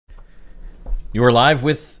You are live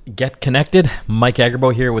with Get Connected. Mike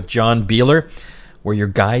Agerbo here with John Beeler. We're your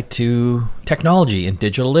guide to technology and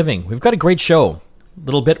digital living. We've got a great show. A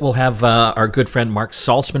little bit, we'll have our good friend Mark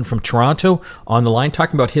Salzman from Toronto on the line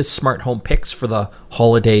talking about his smart home picks for the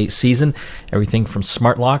holiday season. Everything from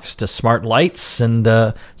smart locks to smart lights, and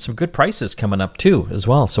some good prices coming up too as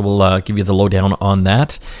well. So we'll give you the lowdown on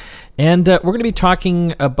that. And we're going to be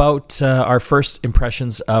talking about our first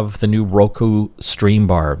impressions of the new Roku Stream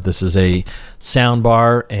Bar. This is a sound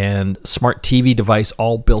bar and smart TV device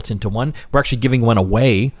all built into one. We're actually giving one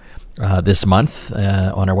away this month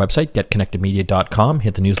on our website, getconnectedmedia.com.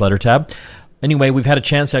 Hit the newsletter tab. Anyway, we've had a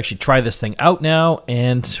chance to actually try this thing out now,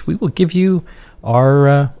 and we will give you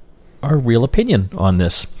our real opinion on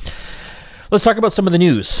this. Let's talk about some of the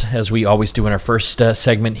news, as we always do in our first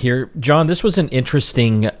segment here. John, this was an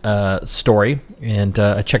interesting story, and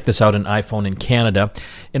I checked this out on iPhone in Canada.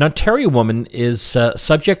 An Ontario woman is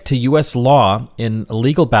subject to U.S. law in a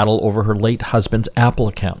legal battle over her late husband's Apple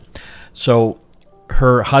account. So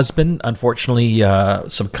her husband, unfortunately,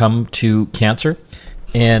 succumbed to cancer,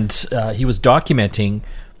 and he was documenting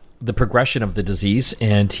the progression of the disease,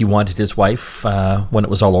 and he wanted his wife, when it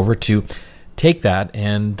was all over, to take that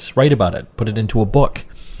and write about it, put it into a book.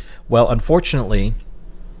 Well, unfortunately,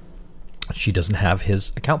 she doesn't have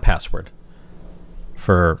his account password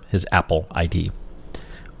for his Apple ID,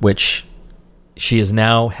 which she is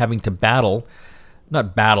now having to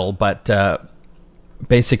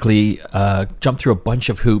basically jump through a bunch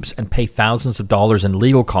of hoops and pay thousands of dollars in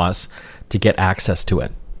legal costs to get access to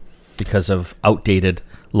it because of outdated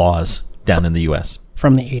laws down in the U.S.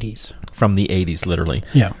 From the 80s. From the 80s, literally.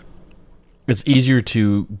 Yeah. It's easier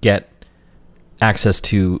to get access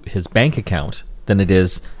to his bank account than it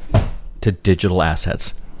is to digital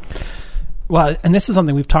assets. Well, and this is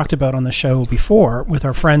something we've talked about on the show before with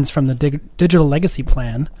our friends from the Digital Legacy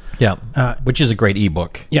Plan. Yeah, which is a great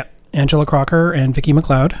ebook. Yeah, Angela Crocker and Vicki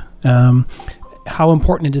McLeod. How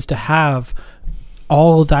important it is to have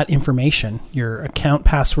all of that information, your account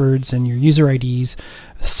passwords and your user IDs,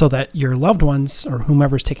 so that your loved ones or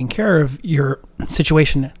whomever's taking care of your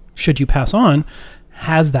situation, should you pass on,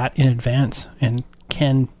 has that in advance and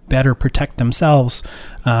can better protect themselves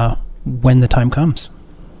when the time comes.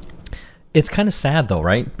 It's kind of sad though,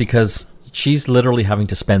 right? Because she's literally having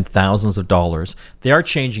to spend thousands of dollars. They are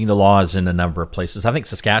changing the laws in a number of places. I think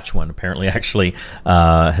Saskatchewan apparently actually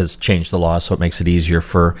has changed the law, so it makes it easier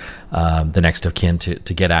for the next of kin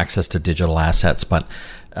to get access to digital assets. But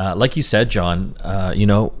like you said, John,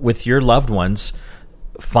 with your loved ones,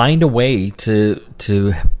 find a way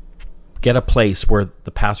to get a place where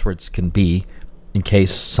the passwords can be in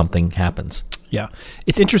case something happens. Yeah.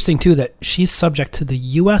 It's interesting, too, that she's subject to the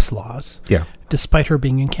U.S. laws, despite her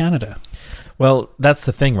being in Canada. Well, that's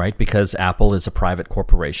the thing, right? Because Apple is a private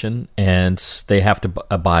corporation, and they have to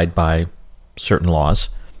abide by certain laws.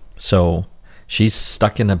 So she's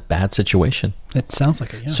stuck in a bad situation. It sounds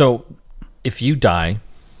like it, yeah. So if you die,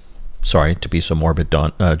 sorry to be so morbid,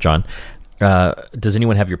 John, does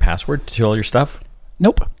anyone have your password to all your stuff?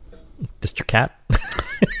 Nope. Just your cat?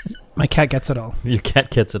 My cat gets it all. Your cat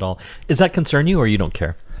gets it all. Does that concern you, or you don't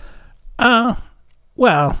care?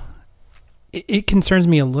 Well, it concerns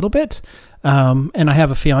me a little bit. And I have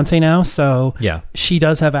a fiance now, so she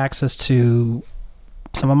does have access to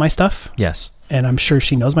some of my stuff. Yes. And I'm sure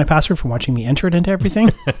she knows my password from watching me enter it into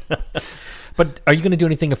everything. But are you going to do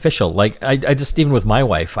anything official? Like, I just, even with my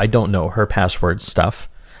wife, I don't know her password stuff.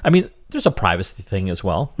 I mean, there's a privacy thing as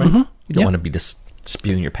well, right? Mm-hmm. You don't want to be just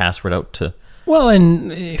spewing your password out to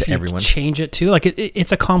and if you everyone. Change it too, like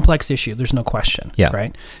it's a complex issue. There's no question,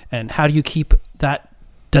 right? And how do you keep that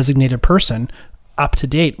designated person up to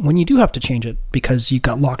date when you do have to change it because you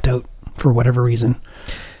got locked out for whatever reason?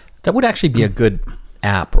 That would actually be a good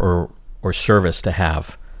app or service to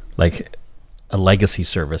have, like a legacy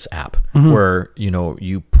service app, where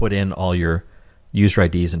you put in all your user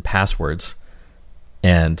IDs and passwords,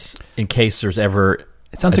 and in case there's ever...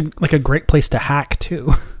 It sounds like a great place to hack,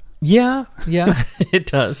 too. Yeah, it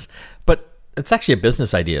does. But it's actually a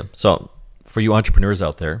business idea. So for you entrepreneurs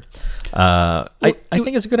out there, I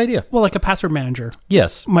think it's a good idea. Well, like a password manager.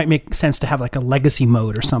 Yes. Might make sense to have like a legacy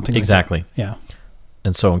mode or something. Exactly. Like that. Yeah.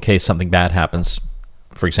 And so in case something bad happens,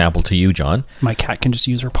 for example, to you, John. My cat can just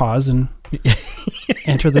use her paws and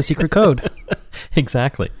enter the secret code.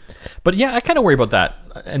 Exactly. But yeah, I kind of worry about that.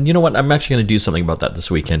 And you know what? I'm actually going to do something about that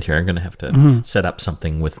this weekend here. I'm going to have to set up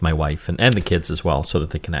something with my wife and the kids as well so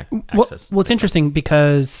that they can access. Well, it's interesting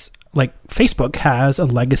because like Facebook has a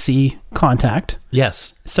legacy contact.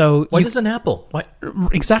 Yes. So why doesn't Apple? Why?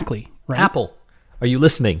 Exactly. Right. Apple, are you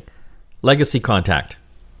listening? Legacy contact.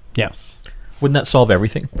 Yeah. Wouldn't that solve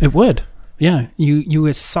everything? It would. Yeah, you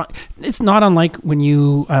assign. It's not unlike when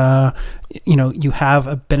you you have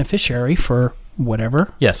a beneficiary for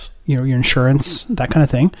whatever. Yes. Your insurance, that kind of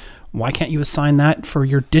thing. Why can't you assign that for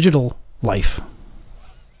your digital life?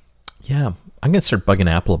 Yeah, I'm going to start bugging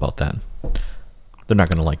Apple about that. They're not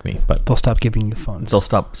going to like me, but They'll stop giving you phones. they'll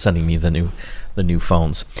stop sending me the new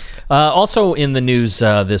phones. Also in the news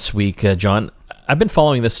this week, John, I've been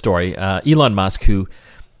following this story. Elon Musk,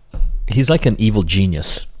 he's like an evil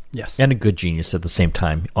genius. Yes. And a good genius at the same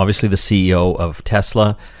time. Obviously the CEO of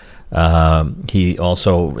Tesla. He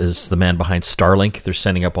also is the man behind Starlink. They're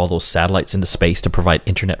sending up all those satellites into space to provide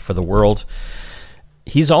internet for the world.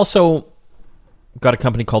 He's also got a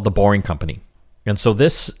company called The Boring Company. And so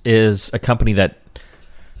this is a company that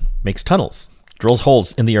makes tunnels, drills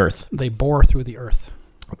holes in the earth. They bore through the earth.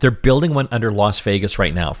 They're building one under Las Vegas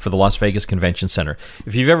right now for the Las Vegas Convention Center.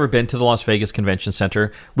 If you've ever been to the Las Vegas Convention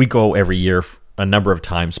Center, we go every year a number of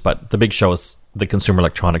times, but the big show is the Consumer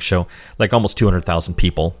Electronics Show, like almost 200,000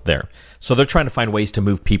 people there. So they're trying to find ways to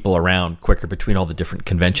move people around quicker between all the different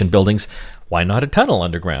convention buildings. Why not a tunnel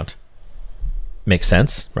underground? Makes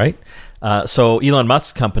sense, right? So Elon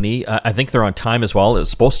Musk's company, I think they're on time as well. It was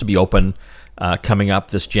supposed to be open coming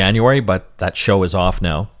up this January, but that show is off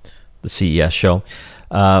now, the CES show.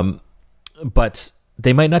 But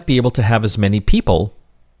they might not be able to have as many people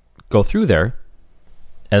go through there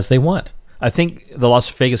as they want. I think the Las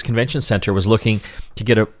Vegas Convention Center was looking to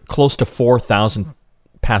get close to 4,000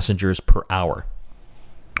 passengers per hour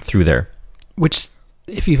through there. Which,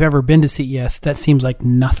 if you've ever been to CES, that seems like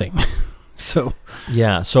nothing. So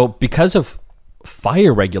because of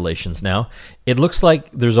fire regulations now, it looks like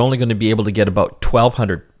there's only going to be able to get about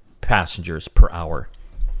 1,200 passengers per hour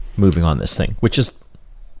moving on this thing, which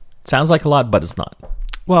sounds like a lot, but it's not.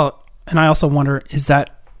 Well, and I also wonder, is that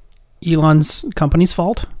Elon's company's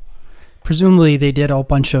fault? Presumably they did a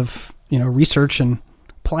bunch of research and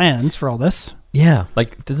plans for all this. Yeah,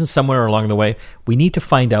 like this is somewhere along the way. We need to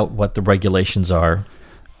find out what the regulations are.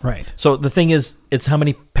 Right. So the thing is, it's how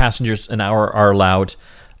many passengers an hour are allowed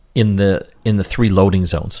in the 3 loading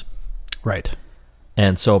zones. Right.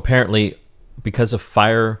 And so apparently, because of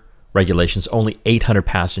fire regulations, only 800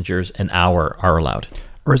 passengers an hour are allowed.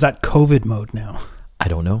 Or is that COVID mode now? I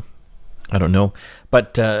don't know.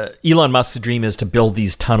 But Elon Musk's dream is to build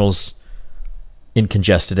these tunnels in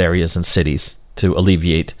congested areas and cities to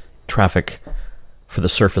alleviate traffic for the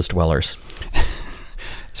surface dwellers.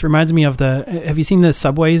 This reminds me of have you seen the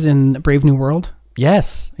subways in Brave New World?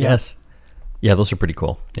 Yes. Yeah, those are pretty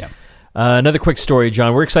cool. Yeah. Another quick story,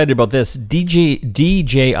 John. We're excited about this.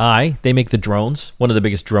 DJI, they make the drones, one of the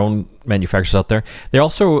biggest drone manufacturers out there. They're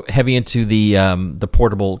also heavy into the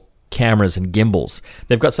portable cameras and gimbals.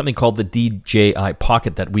 They've got something called the DJI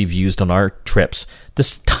Pocket that we've used on our trips.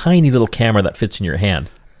 This tiny little camera that fits in your hand.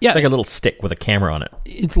 Yeah. It's like a little stick with a camera on it.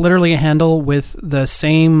 It's literally a handle with the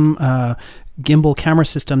same gimbal camera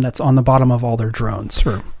system that's on the bottom of all their drones,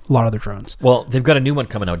 or a lot of their drones. Well, they've got a new one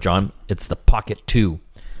coming out, John. It's the Pocket 2.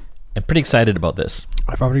 I'm pretty excited about this.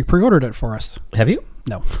 I've already pre-ordered it for us. Have you?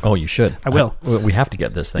 No. Oh, you should. I will. We have to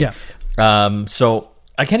get this thing. Yeah. So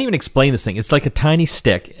I can't even explain this thing. It's like a tiny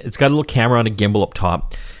stick. It's got a little camera on a gimbal up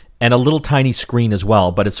top and a little tiny screen as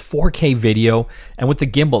well, but it's 4K video. And with the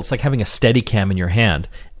gimbal, it's like having a Steadicam in your hand.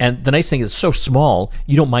 And the nice thing is it's so small,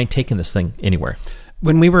 you don't mind taking this thing anywhere.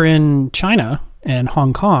 When we were in China and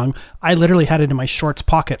Hong Kong, I literally had it in my shorts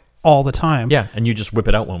pocket all the time. Yeah, and you just whip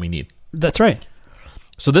it out when we need. That's right.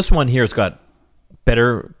 So this one here has got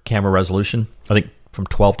better camera resolution, I think from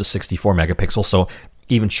 12 to 64 megapixels, so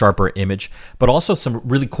even sharper image, but also some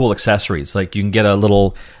really cool accessories. Like you can get a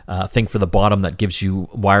little thing for the bottom that gives you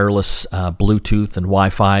wireless Bluetooth and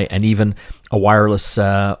Wi-Fi, and even a wireless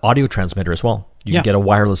audio transmitter as well. You can get a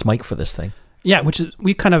wireless mic for this thing. Yeah, which is,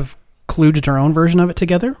 we kind of kludged our own version of it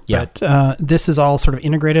together. Yeah. But this is all sort of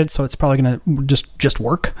integrated, so it's probably going to just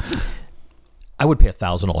work. I would pay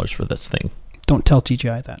 $1,000 for this thing. Don't tell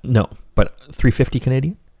DJI that. No, but $350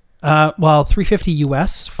 Canadian? Well, $350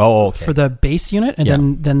 US for the base unit,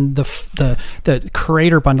 and then the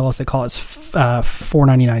creator bundle, as they call it, is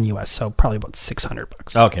 $499 US, so probably about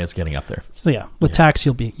 $600. Okay, it's getting up there. So yeah, with tax,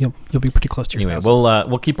 you'll be pretty close to your anyway.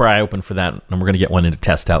 We'll keep our eye open for that, and we're going to get one in to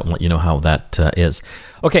test out and let you know how that is.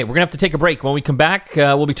 Okay, we're going to have to take a break. When we come back,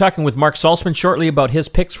 we'll be talking with Mark Saltzman shortly about his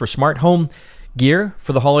picks for smart home gear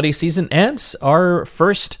for the holiday season and our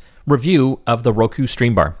first review of the Roku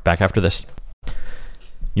Stream Bar. Back after this.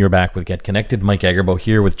 You're back with Get Connected. Mike Agerbo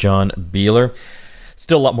here with John Beeler.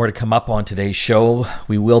 Still a lot more to come up on today's show.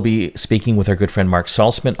 We will be speaking with our good friend Mark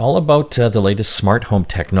Saltzman all about the latest smart home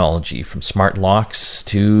technology, from smart locks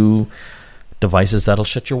to devices that'll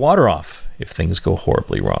shut your water off if things go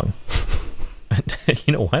horribly wrong.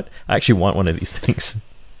 you know what? I actually want one of these things.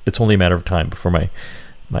 It's only a matter of time before my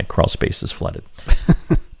crawl space is flooded.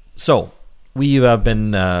 So we have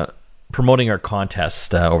been promoting our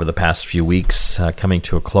contest over the past few weeks, coming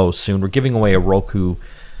to a close soon. We're giving away a Roku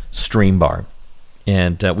Stream Bar,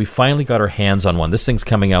 and we finally got our hands on one. This thing's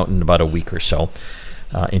coming out in about a week or so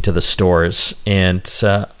into the stores, and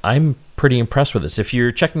I'm pretty impressed with this. If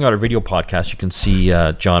you're checking out our video podcast, you can see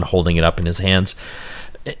John holding it up in his hands.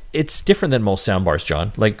 It's different than most soundbars,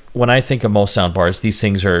 John. Like, when I think of most soundbars, these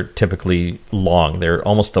things are typically long. They're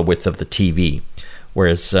almost the width of the TV,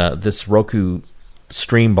 whereas this Roku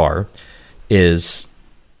Stream Bar is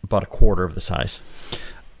about a quarter of the size.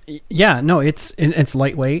 Yeah, no, it's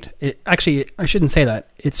lightweight. Actually, I shouldn't say that.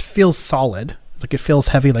 It feels solid. Like, it feels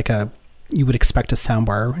heavy, like you would expect a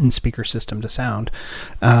soundbar and speaker system to sound.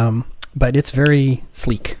 But it's very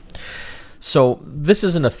sleek. So this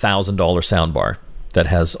isn't $1,000 soundbar that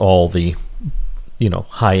has all the,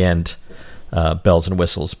 high-end bells and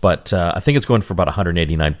whistles, but I think it's going for about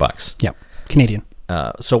 $189. Yeah, Canadian.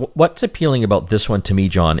 So what's appealing about this one to me,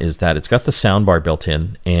 John, is that it's got the soundbar built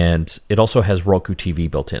in, and it also has Roku TV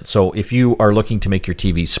built in. So if you are looking to make your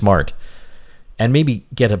TV smart and maybe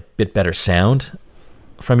get a bit better sound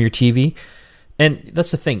from your TV, and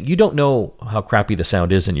that's the thing, you don't know how crappy the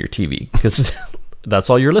sound is in your TV because that's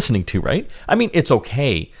all you're listening to, right? I mean, it's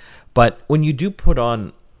okay, but when you do put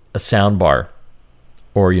on a soundbar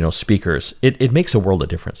or speakers, it makes a world of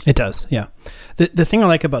difference. It does, yeah. The thing I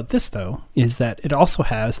like about this, though, is that it also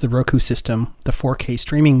has the Roku system. The 4K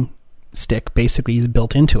streaming stick basically is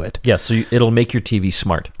built into it. Yeah, so it'll make your TV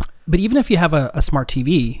smart. But even if you have a smart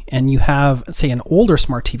TV and you have, say, an older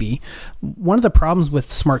smart TV, one of the problems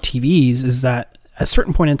with smart TVs is that at a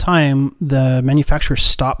certain point in time, the manufacturer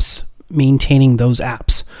stops maintaining those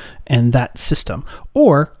apps and that system.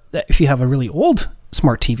 Or that if you have a really old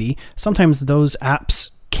smart TV, sometimes those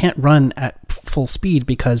apps can't run at full speed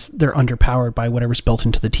because they're underpowered by whatever's built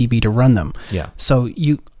into the TV to run them. Yeah. So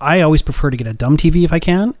I always prefer to get a dumb TV if I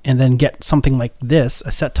can, and then get something like this,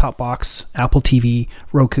 a set-top box, Apple TV,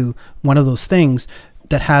 Roku, one of those things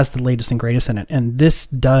that has the latest and greatest in it. And this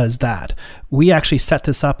does that. We actually set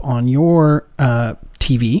this up on your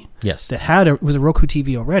TV. Yes. That was a Roku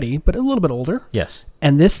TV already, but a little bit older. Yes.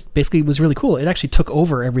 And this basically was really cool. It actually took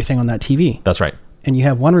over everything on that TV. That's right. And you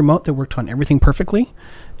have one remote that worked on everything perfectly,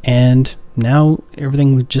 and now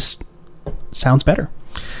everything just sounds better.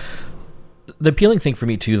 The appealing thing for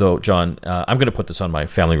me too, though, John, I'm going to put this on my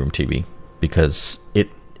family room TV because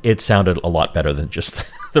it sounded a lot better than just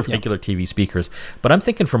the regular TV speakers. But I'm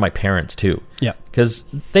thinking for my parents too. Yeah. Because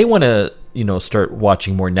they want to, start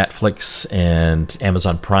watching more Netflix and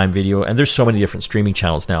Amazon Prime Video, and there's so many different streaming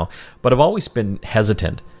channels now. But I've always been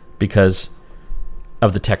hesitant because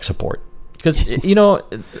of the tech support. Because,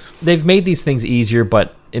 they've made these things easier,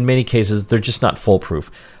 but in many cases, they're just not foolproof.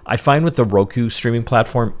 I find with the Roku streaming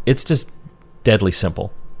platform, it's just deadly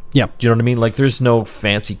simple. Yeah. Do you know what I mean? Like, there's no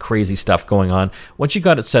fancy, crazy stuff going on. Once you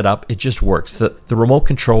got it set up, it just works. The remote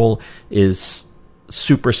control is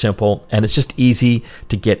super simple, and it's just easy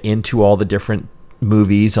to get into all the different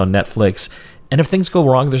movies on Netflix. And if things go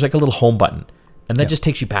wrong, there's like a little home button, and that just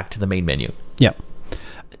takes you back to the main menu. Yeah.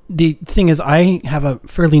 The thing is, I have a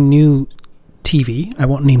fairly new TV. I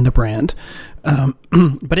won't name the brand,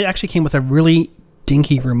 but it actually came with a really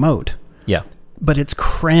dinky remote. Yeah. But it's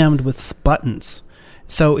crammed with buttons.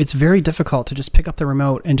 So it's very difficult to just pick up the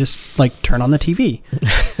remote and just turn on the TV.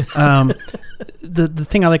 The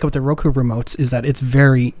thing I like about the Roku remotes is that it's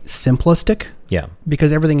very simplistic. Yeah.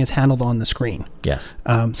 Because everything is handled on the screen. Yes.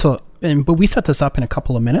 But we set this up in a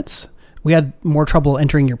couple of minutes. We had more trouble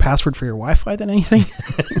entering your password for your Wi-Fi than anything.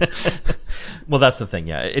 Well, that's the thing.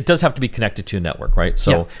 Yeah, it does have to be connected to a network, right?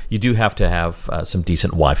 So you do have to have some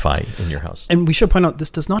decent Wi-Fi in your house. And we should point out, this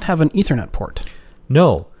does not have an Ethernet port.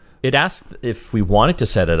 No. It asked if we wanted to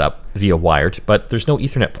set it up via wired, but there's no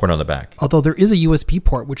Ethernet port on the back. Although there is a USB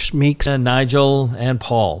port, which makes Nigel and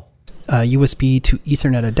Paul USB to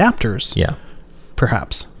Ethernet adapters. Yeah.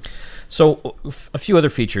 Perhaps. So a few other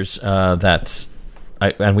features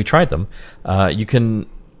and we tried them. You can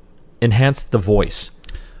enhance the voice.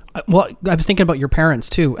 Well, I was thinking about your parents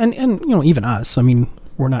too, and even us. I mean,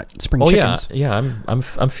 we're not spring chickens. Yeah. I'm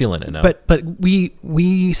feeling it now. But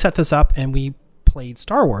we set this up and we played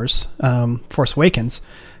Star Wars, Force Awakens.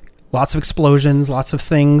 Lots of explosions, lots of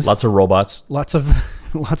things, lots of robots, lots of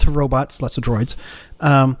robots, lots of droids,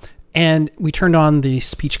 and we turned on the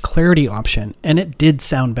speech clarity option, and it did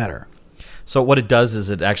sound better. So what it does is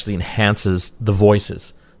it actually enhances the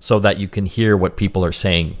voices so that you can hear what people are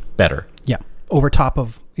saying better. Yeah, over top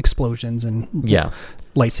of explosions and Yeah.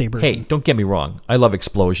 lightsabers. Hey, don't get me wrong. I love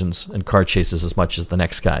explosions and car chases as much as the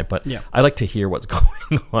next guy, but Yeah. I like to hear what's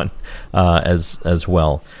going on as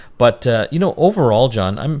well. But overall,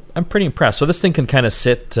 John, I'm pretty impressed. So this thing can kind of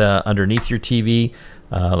sit underneath your TV,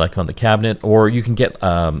 like on the cabinet, or you can get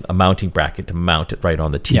a mounting bracket to mount it right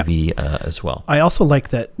on the TV as well. I also like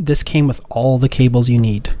that this came with all the cables you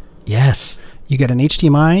need. Yes. You get an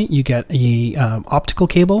HDMI, you get a optical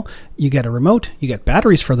cable, you get a remote, you get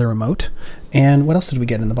batteries for the remote, and what else did we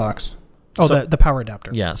get in the box? Oh, So- the power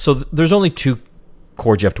adapter. Yeah. So there's only two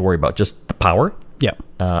cords you have to worry about: just the power Yeah.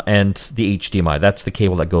 and the HDMI. That's the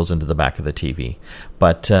cable that goes into the back of the TV.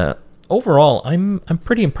 But overall, I'm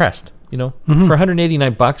pretty impressed. For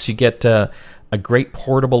 $189, you get a great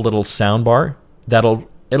portable little sound bar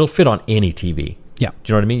it'll fit on any TV. Yeah. Do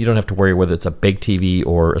you know what I mean? You don't have to worry whether it's a big TV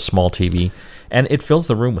or a small TV, and it fills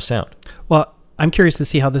the room with sound. Well, I'm curious to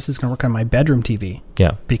see how this is going to work on my bedroom TV.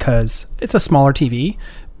 Yeah. Because it's a smaller TV,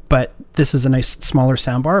 but this is a nice smaller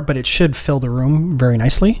soundbar, but it should fill the room very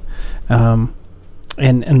nicely. And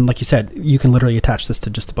like you said, you can literally attach this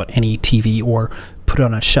to just about any TV or put it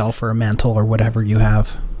on a shelf or a mantle or whatever you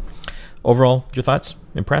have. Overall, your thoughts?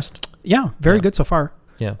 Impressed? Yeah, very Yeah. good so far.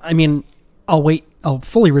 Yeah. I mean, I'll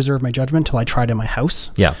fully reserve my judgment until I try it in my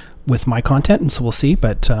house Yeah. with my content, and so we'll see.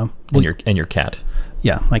 But And your cat.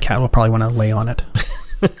 yeah, my cat will probably want to lay on it.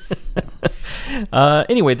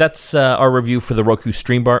 Anyway, that's our review for the Roku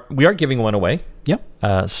Stream Bar. We are giving one away.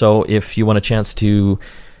 Yep. So if you want a chance to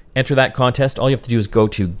enter that contest, all you have to do is go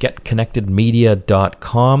to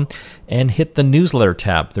getconnectedmedia.com and hit the newsletter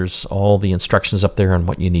tab. There's all the instructions up there on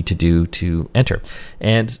what you need to do to enter.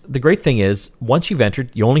 And the great thing is, once you've entered,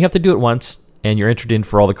 you only have to do it once, and you're entered in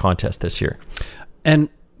for all the contests this year. And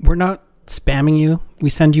we're not spamming you. We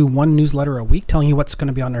send you one newsletter a week telling you what's going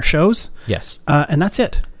to be on our shows. Yes. And that's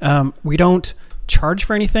it. We don't charge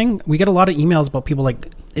for anything. We get a lot of emails about people like,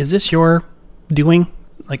 is this your doing?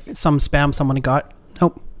 Like some spam someone got?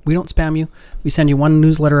 Nope. We don't spam you. We send you one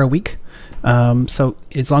newsletter a week. So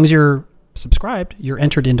as long as you're subscribed, you're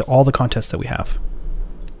entered into all the contests that we have.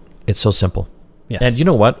 It's so simple. Yes. And you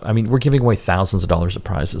know what? I mean, we're giving away thousands of dollars of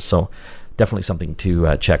prizes, so definitely something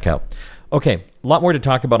to check out. Okay, a lot more to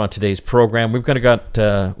talk about on today's program. We've got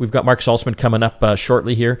Mark Saltzman coming up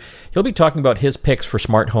shortly here. He'll be talking about his picks for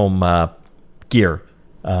smart home gear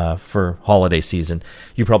for holiday season.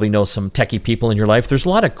 You probably know some techie people in your life. There's a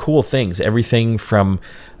lot of cool things, everything from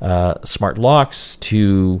smart locks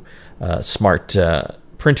to smart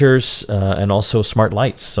printers and also smart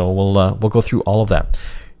lights. So we'll go through all of that.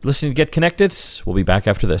 Listening to Get Connected. We'll be back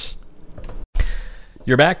after this.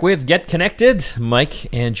 You're back with Get Connected.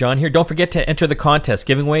 Mike and John here. Don't forget to enter the contest,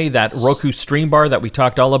 giving away that Roku Stream Bar that we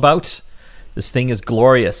talked all about. This thing is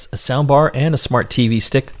glorious. A soundbar and a smart TV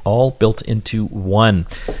stick all built into one.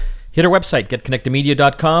 Hit our website,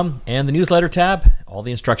 getconnectedmedia.com, and the newsletter tab. All the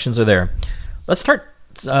instructions are there. Let's start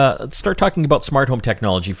talking about smart home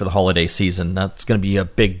technology for the holiday season. That's going to be a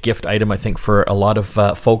big gift item, I think, for a lot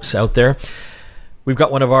of folks out there. We've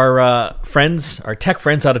got one of our friends, our tech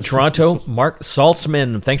friends out of Toronto, Mark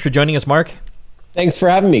Saltzman. Thanks for joining us, Mark. Thanks for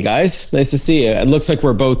having me, guys. Nice to see you. It looks like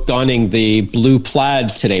we're both donning the blue plaid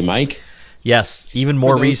today, Mike. Yes, even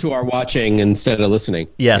more for those reason who are watching instead of listening.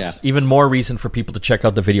 Yes, even more reason for people to check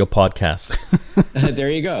out the video podcast.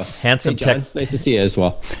 There you go. Handsome hey, John. tech. Nice to see you as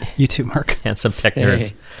well. You too, Mark. Handsome tech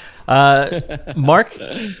nerds. Mark,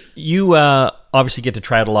 you obviously get to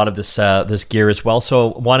try out a lot of this gear as well. So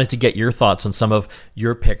wanted to get your thoughts on some of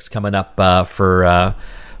your picks coming up for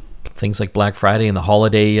things like Black Friday and the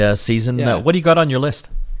holiday season. Yeah. What do you got on your list?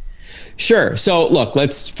 Sure. So look,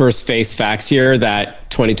 let's first face facts here that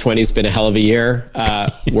 2020 has been a hell of a year.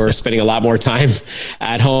 We're spending a lot more time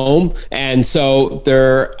at home. And so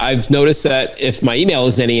I've noticed that if my email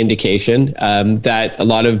is any indication, that a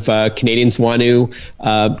lot of Canadians want to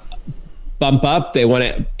they want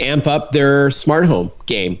to amp up their smart home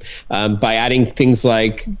game by adding things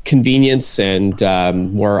like convenience and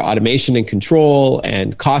more automation and control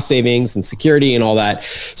and cost savings and security and all that.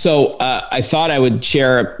 So I thought I would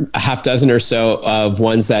share a half dozen or so of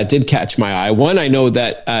ones that did catch my eye. One I know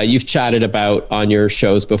that you've chatted about on your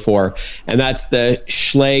shows before, and that's the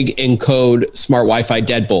Schlage Encode Smart Wi-Fi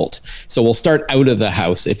Deadbolt. So we'll start out of the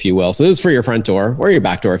house, if you will. So this is for your front door or your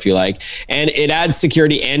back door, if you like, and it adds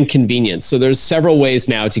security and convenience. So there's several ways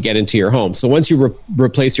now to get into your home. So once you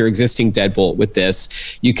replace your existing deadbolt with this,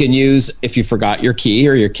 you can use, if you forgot your key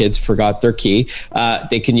or your kids forgot their key,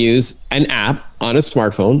 they can use an app on a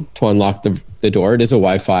smartphone to unlock the door. It is a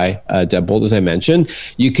Wi-Fi deadbolt, as I mentioned.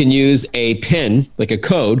 You can use a PIN, like a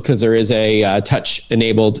code, because there is a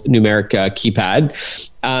touch-enabled numeric keypad.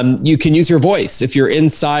 You can use your voice. If you're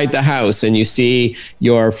inside the house and you see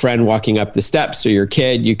your friend walking up the steps or your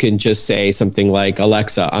kid, you can just say something like,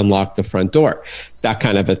 Alexa, unlock the front door, that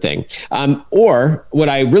kind of a thing. Or what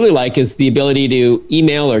I really like is the ability to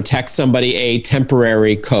email or text somebody a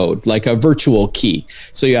temporary code, like a virtual key.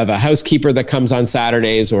 So you have a housekeeper that comes on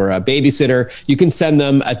Saturdays or a babysitter, you can send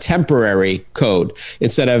them a temporary code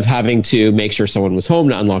instead of having to make sure someone was home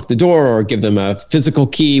to unlock the door or give them a physical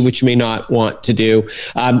key, which you may not want to do.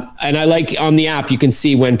 And I like on the app, you can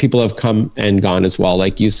see when people have come and gone as well.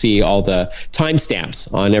 Like you see all the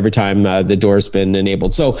timestamps on every time the door's been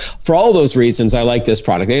enabled. So for all those reasons, I like this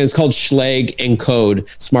product. And it's called Schlage Encode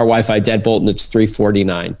Smart Wi-Fi Deadbolt, and it's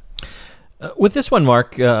 $349. With this one,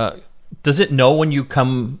 Mark, does it know when you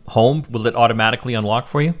come home? Will it automatically unlock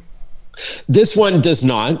for you? This one does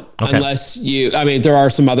not, unless there are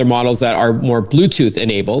some other models that are more Bluetooth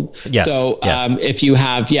enabled. Yes. So if you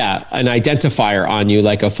have, an identifier on you,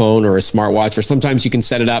 like a phone or a smartwatch, or sometimes you can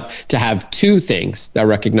set it up to have two things that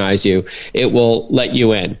recognize you, it will let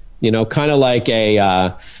you in, kind of like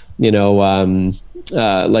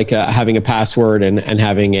having a password and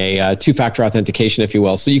having a two-factor authentication, if you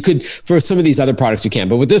will. So you could, for some of these other products, you can,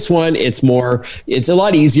 but with this one, it's a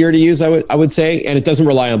lot easier to use, I would say, and it doesn't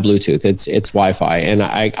rely on Bluetooth. It's Wi-Fi, and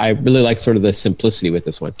I really like sort of the simplicity with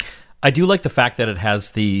this one. I do like the fact that it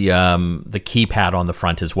has the keypad on the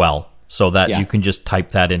front as well, so that you can just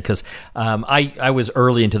type that in. Because I was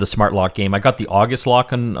early into the smart lock game. I got the August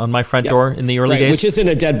lock on my front door in the early days. Which isn't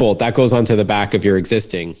a deadbolt. That goes onto the back of your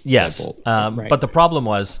existing deadbolt. But the problem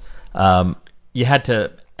was everyone had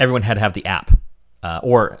to have the app.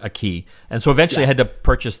 Or a key. And so eventually I had to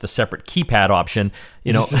purchase the separate keypad option,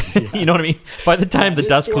 You know what I mean? By the time the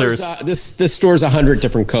dust clears. This stores 100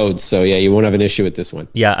 different codes. So you won't have an issue with this one.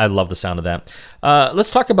 Yeah, I love the sound of that.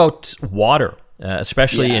 Let's talk about water.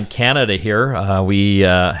 Especially in Canada here, we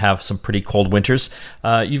have some pretty cold winters.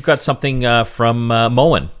 You've got something from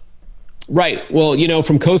Moen. Right. Well,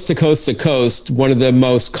 from coast to coast to coast, one of the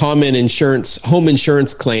most common home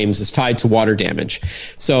insurance claims is tied to water damage.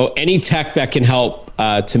 So any tech that can help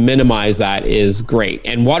to minimize that is great.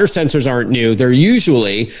 And water sensors aren't new. They're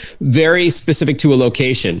usually very specific to a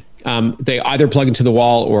location. They either plug into the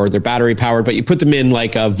wall or they're battery powered, but you put them in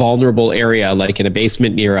like a vulnerable area, like in a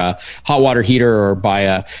basement near a hot water heater or by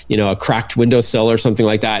a cracked windowsill or something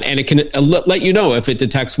like that. And it can let you know if it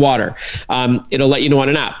detects water. It'll let you know on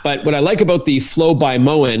an app. But what I like about the Flow by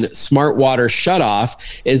Moen Smart Water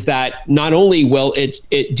Shutoff is that not only will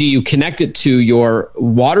do you connect it to your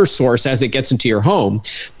water source as it gets into your home,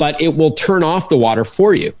 but it will turn off the water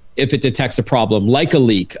for you if it detects a problem, like a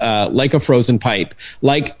leak, like a frozen pipe,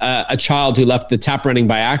 like a child who left the tap running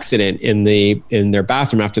by accident in their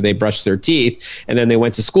bathroom after they brushed their teeth and then they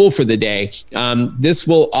went to school for the day. This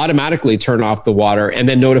will automatically turn off the water and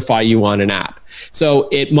then notify you on an app. So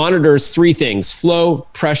it monitors three things: flow,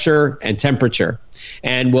 pressure, and temperature,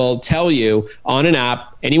 and will tell you on an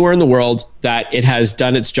app anywhere in the world that it has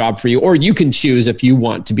done its job for you, or you can choose if you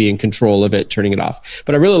want to be in control of it, turning it off.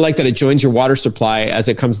 But I really like that it joins your water supply as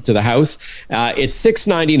it comes into the house. It's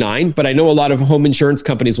 $6.99, but I know a lot of home insurance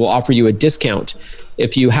companies will offer you a discount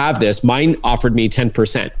if you have this. Mine offered me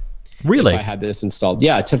 10%. Really? If I had this installed.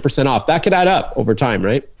 Yeah, 10% off. That could add up over time,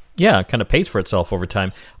 right? Yeah, it kind of pays for itself over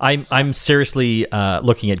time. I'm seriously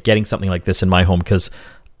looking at getting something like this in my home, because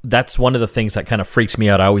that's one of the things that kind of freaks me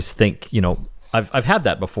out. I always think, I've had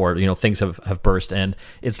that before, things have burst, and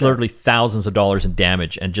it's literally thousands of dollars in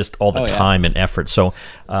damage and just all the time and effort. So,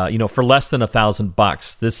 for less than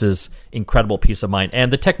 $1,000, this is incredible peace of mind.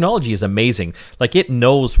 And the technology is amazing. Like, it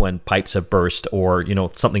knows when pipes have burst or,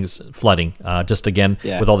 something's flooding,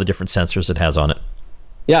 with all the different sensors it has on it.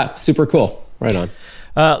 Yeah, super cool. Right on.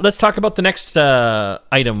 Let's talk about the next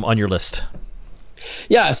item on your list.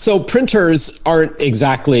 Yeah, so printers aren't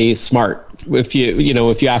exactly smart. If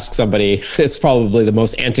you ask somebody, it's probably the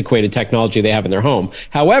most antiquated technology they have in their home.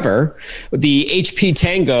 However, the HP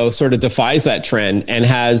Tango sort of defies that trend and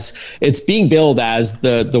it's being billed as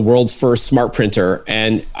the world's first smart printer.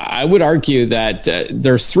 And I would argue that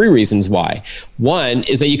there's three reasons why. One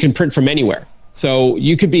is that you can print from anywhere. So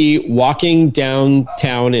you could be walking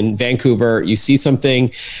downtown in Vancouver, you see something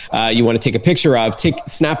you want to take a picture of,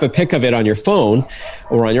 snap a pic of it on your phone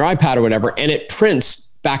or on your iPad or whatever, and it prints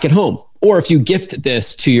back at home. Or if you gift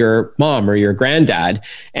this to your mom or your granddad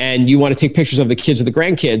and you want to take pictures of the kids or the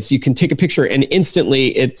grandkids, you can take a picture and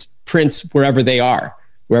instantly it prints wherever they are.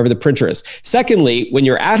 wherever the printer is. Secondly, when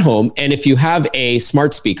you're at home, and if you have a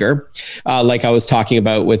smart speaker, like I was talking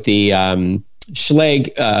about with the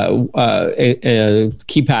Schlage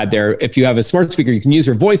keypad there, if you have a smart speaker, you can use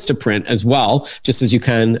your voice to print as well, just as you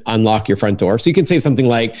can unlock your front door. So you can say something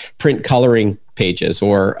like print coloring pages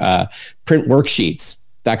or print worksheets,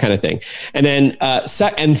 that kind of thing. And then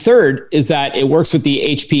and third is that it works with the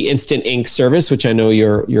HP Instant Ink service, which I know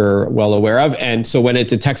you're well aware of. And so when it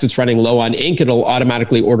detects it's running low on ink, it'll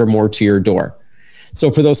automatically order more to your door.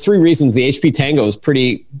 So for those three reasons, the HP Tango is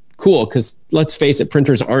pretty cool, because let's face it,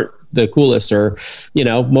 printers aren't the coolest or,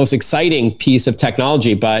 most exciting piece of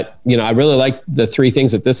technology. But, I really like the three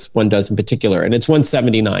things that this one does in particular. And it's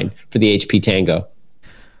 $179 for the HP Tango.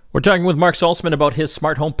 We're talking with Mark Saltzman about his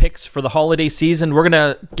smart home picks for the holiday season. We're going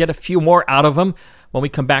to get a few more out of him when we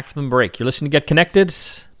come back from the break. You're listening to Get Connected.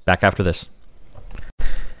 Back after this.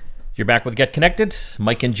 You're back with Get Connected.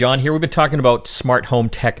 Mike and John here. We've been talking about smart home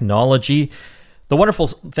technology. The wonderful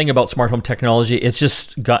thing about smart home technology, it's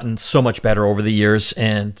just gotten so much better over the years,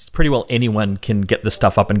 and pretty well anyone can get this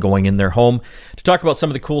stuff up and going in their home. To talk about some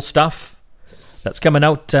of the cool stuff that's coming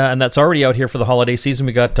out and that's already out here for the holiday season,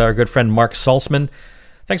 we got our good friend Mark Saltzman.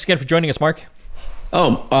 Thanks again for joining us, Mark.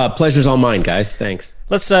 Oh, pleasure's all mine, guys. Thanks.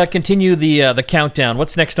 Let's continue the countdown.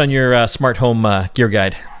 What's next on your smart home gear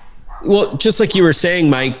guide? Well, just like you were saying,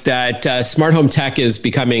 Mike, that smart home tech is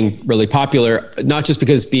becoming really popular, not just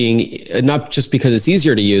because it's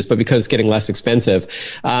easier to use, but because it's getting less expensive.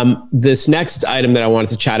 This next item that I wanted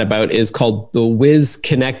to chat about is called the Wiz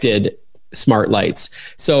Connected smart lights.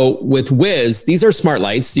 So with Wiz, these are smart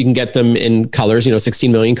lights. You can get them in colors, 16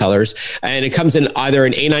 million colors. And it comes in either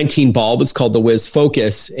an A19 bulb, it's called the Wiz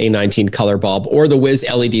Focus A19 color bulb, or the Wiz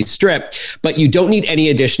LED strip, but you don't need any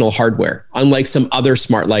additional hardware. Unlike some other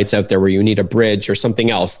smart lights out there where you need a bridge or something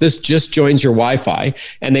else, this just joins your Wi-Fi,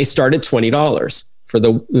 and they start at $20 for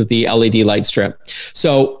the LED light strip.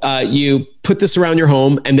 So you put this around your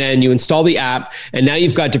home, and then you install the app, and now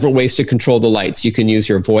you've got different ways to control the lights. You can use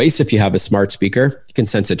your voice if you have a smart speaker. You can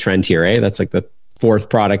sense a trend here, eh? That's like the fourth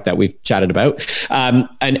product that we've chatted about.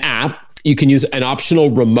 An app. You can use an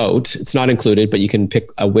optional remote. It's not included, but you can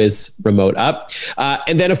pick a Wiz remote up.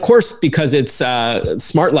 And then, of course, because it's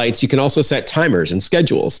smart lights, you can also set timers and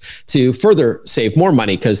schedules to further save more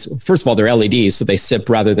money, because, first of all, they're LEDs, so they sip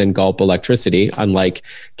rather than gulp electricity, unlike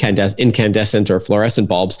incandescent or fluorescent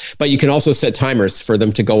bulbs. But you can also set timers for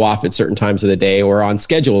them to go off at certain times of the day or on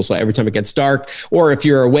schedules, so every time it gets dark. Or if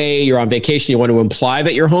you're away, you're on vacation, you want to imply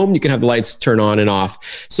that you're home, you can have the lights turn on and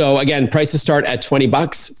off. So again, prices start at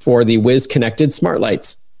 $20 for the Wiz Connected smart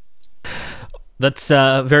lights. That's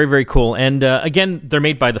very, very cool. And again, they're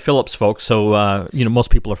made by the Philips folks, so most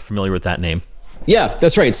people are familiar with that name. Yeah,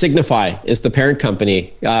 that's right. Signify is the parent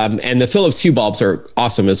company, and the Philips Hue bulbs are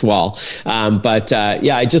awesome as well. But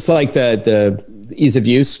I just like the ease of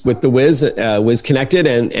use with the Wiz Connected,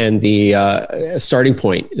 and the starting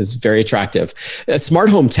point is very attractive. Smart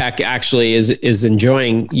home tech actually is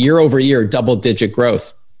enjoying year over year double-digit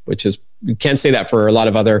growth, which is, you can't say that for a lot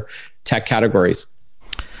of other tech categories.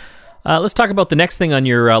 Let's talk about the next thing on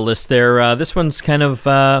your list there. This one's kind of,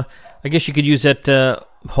 I guess you could use it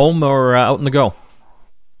home or out on the go.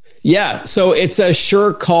 Yeah, so it's a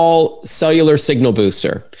SureCall cellular signal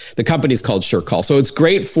booster. The company's called SureCall. So it's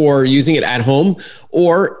great for using it at home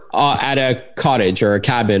or at a cottage or a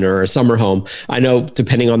cabin or a summer home. I know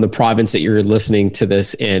depending on the province that you're listening to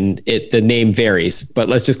this in, the name varies, but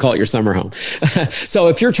let's just call it your summer home. So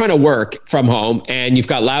if you're trying to work from home and you've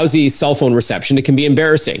got lousy cell phone reception, it can be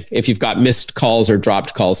embarrassing if you've got missed calls or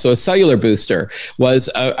dropped calls. So a cellular booster was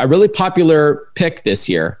a really popular pick this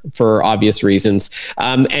year for obvious reasons.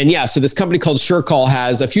 So this company called SureCall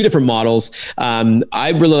has a few different models. I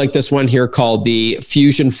really like this one here called the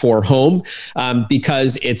Fusion 4 Home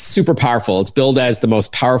because it's super powerful. It's billed as the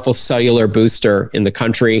most powerful cellular booster in the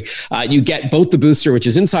country. You get both the booster, which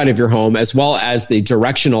is inside of your home, as well as the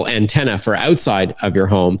directional antenna for outside of your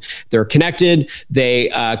home. They're connected. They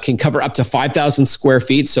can cover up to 5,000 square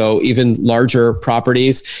feet, so even larger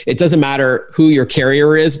properties. It doesn't matter who your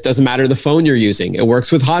carrier is. It doesn't matter the phone you're using. It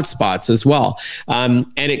works with hotspots as well. And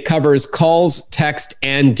it covers calls, text,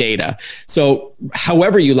 and data. So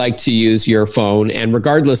however you like to use your phone, and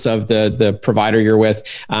regardless of the provider you're with,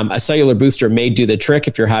 a cellular booster may do the trick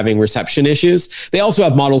if you're having reception issues. They also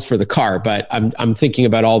have models for the car, but I'm thinking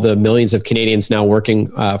about all the millions of Canadians now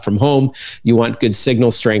working from home. You want good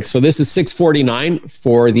signal strength. So this is $649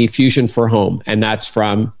 for the Fusion 4 Home, and that's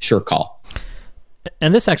from SureCall.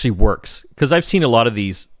 And this actually works, because I've seen a lot of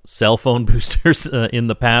these cell phone boosters in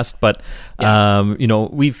the past, but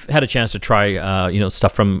we've had a chance to try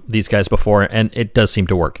stuff from these guys before, and it does seem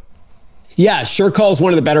to work. Yeah, SureCall is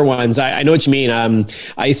one of the better ones. I know what you mean.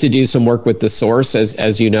 I used to do some work with The Source,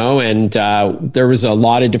 as you know, and there was a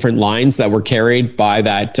lot of different lines that were carried by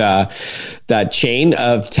that chain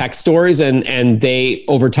of tech stores, and they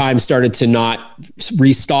over time started to not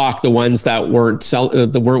restock the ones that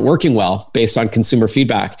weren't working well based on consumer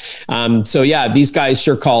feedback. So yeah, these guys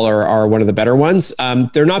SureCall are one of the better ones.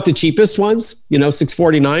 They're not the cheapest ones.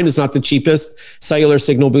 $649 is not the cheapest cellular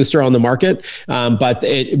signal booster on the market, but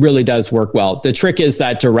it really does work well. The trick is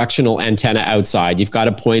that directional antenna outside. You've got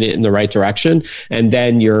to point it in the right direction, and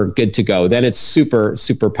then you're good to go. Then it's super,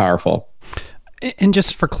 super powerful. And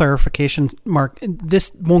just for clarification, Mark,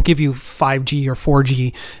 this won't give you 5G or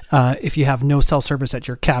 4G if you have no cell service at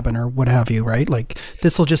your cabin or what have you, right? Like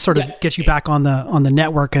this will just sort of get you back on the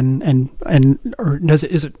network, and or is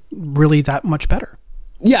it really that much better?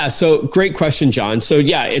 Yeah, so great question, John. So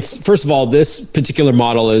yeah, it's first of all, this particular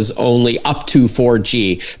model is only up to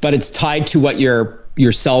 4G, but it's tied to what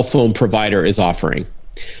your cell phone provider is offering.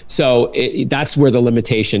 So that's where the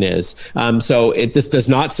limitation is. This does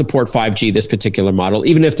not support 5G, this particular model,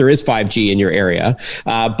 even if there is 5G in your area.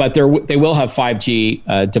 But they will have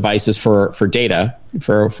 5G devices for data,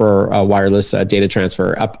 for wireless data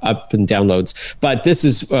transfer up and downloads. But this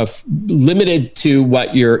is limited to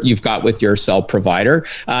what you've got with your cell provider.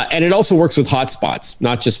 And it also works with hotspots,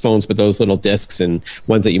 not just phones, but those little discs and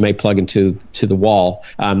ones that you might plug into the wall,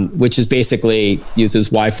 which is basically uses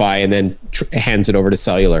Wi-Fi and then hands it over to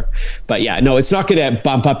cellular. But yeah, no, it's not going to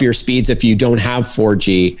bump up your speeds if you don't have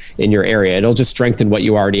 4G in your area. It'll just strengthen what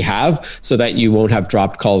you already have so that you won't have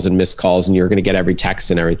dropped calls and missed calls, and you're going to get every text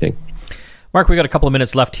and everything. Mark, we got a couple of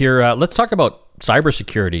minutes left here. Let's talk about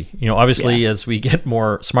cybersecurity. Obviously, as we get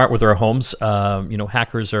more smart with our homes,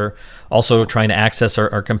 hackers are also trying to access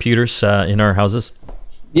our computers in our houses.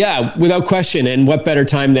 Yeah, without question. And what better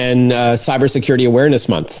time than Cybersecurity Awareness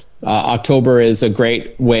Month? October is a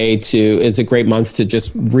great month to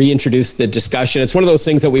just reintroduce the discussion. It's one of those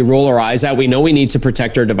things that we roll our eyes at. We know we need to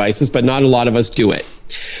protect our devices, but not a lot of us do it.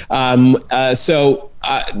 As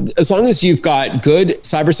long as you've got good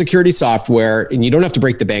cybersecurity software, and you don't have to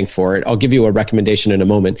break the bank for it, I'll give you a recommendation in a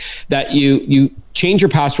moment, that you change your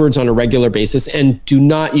passwords on a regular basis and do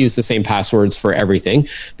not use the same passwords for everything,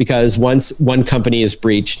 because once one company is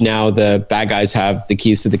breached, now the bad guys have the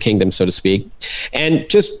keys to the kingdom, so to speak. And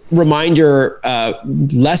just remind your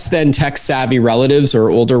less than tech savvy relatives or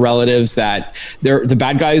older relatives that the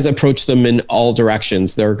bad guys approach them in all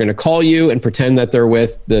directions. They're going to call you and pretend that they're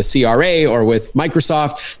with the CRA or with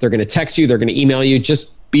Microsoft. They're going to text you. They're going to email you.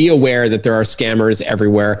 Just be aware that there are scammers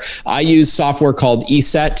everywhere. I use software called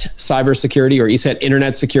ESET Cybersecurity or ESET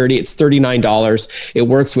Internet Security. It's $39. It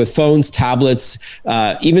works with phones, tablets,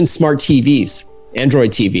 even smart TVs,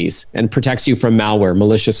 Android TVs, and protects you from malware,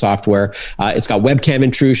 malicious software. It's got webcam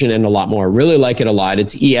intrusion and a lot more. Really like it a lot.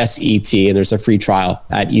 It's ESET, and there's a free trial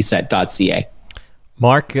at eset.ca.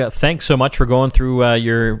 Mark, thanks so much for going through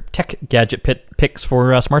your tech gadget picks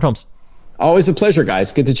for smart homes. Always a pleasure,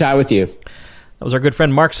 guys. Good to chat with you. That was our good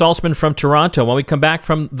friend Mark Saltzman from Toronto. When we come back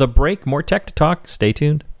from the break, more tech to talk. Stay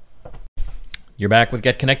tuned. You're back with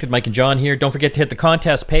Get Connected. Mike and John here. Don't forget to hit the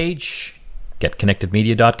contest page,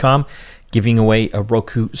 getconnectedmedia.com, giving away a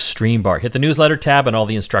Roku Stream Bar. Hit the newsletter tab, and all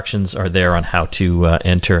the instructions are there on how to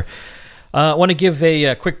enter. I want to give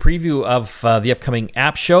a quick preview of the upcoming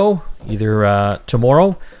app show, either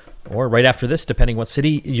tomorrow or right after this, depending what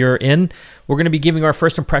city you're in. We're going to be giving our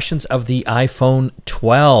first impressions of the iPhone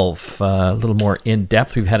 12, a little more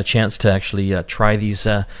in-depth. We've had a chance to actually try these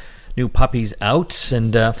new puppies out,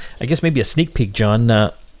 and I guess maybe a sneak peek, John.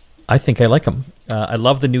 I think I like them. I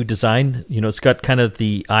love the new design. It's got kind of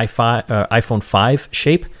the iPhone 5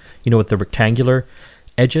 shape, with the rectangular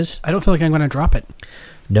edges. I don't feel like I'm going to drop it.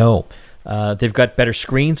 No. They've got better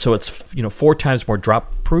screens, so it's 4 times more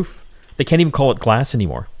drop-proof. They can't even call it glass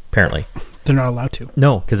anymore, apparently. They're not allowed to.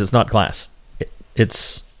 No, because it's not glass.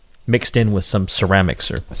 It's mixed in with some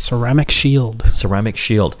ceramics. A ceramic shield.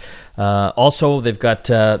 Also, they've got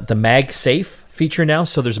the MagSafe feature now,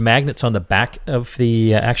 so there's magnets on the back of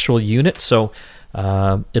the actual unit, so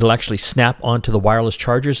it'll actually snap onto the wireless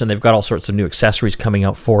chargers, and they've got all sorts of new accessories coming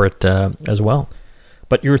out for it as well.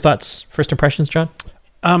 But your thoughts, first impressions, John?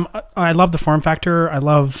 I love the form factor. I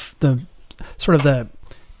love the sort of the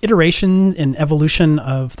iteration and evolution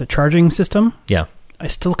of the charging system. Yeah. I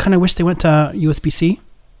still kind of wish they went to USB-C.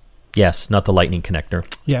 Yes, not the lightning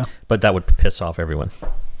connector. Yeah. But that would piss off everyone.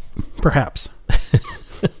 Perhaps.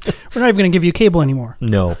 We're not even going to give you cable anymore.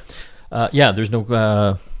 No. There's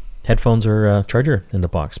no headphones or charger in the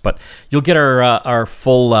box. But you'll get our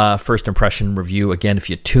full first impression review, again, if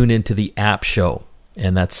you tune into the app show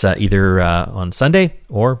And that's either on Sunday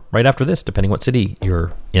or right after this, depending what city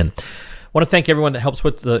you're in. I want to thank everyone that helps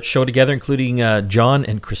put the show together, including John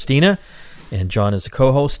and Christina. And John is a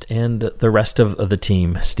co-host, and the rest of the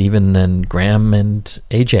team, Stephen and Graham and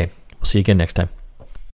AJ. We'll see you again next time.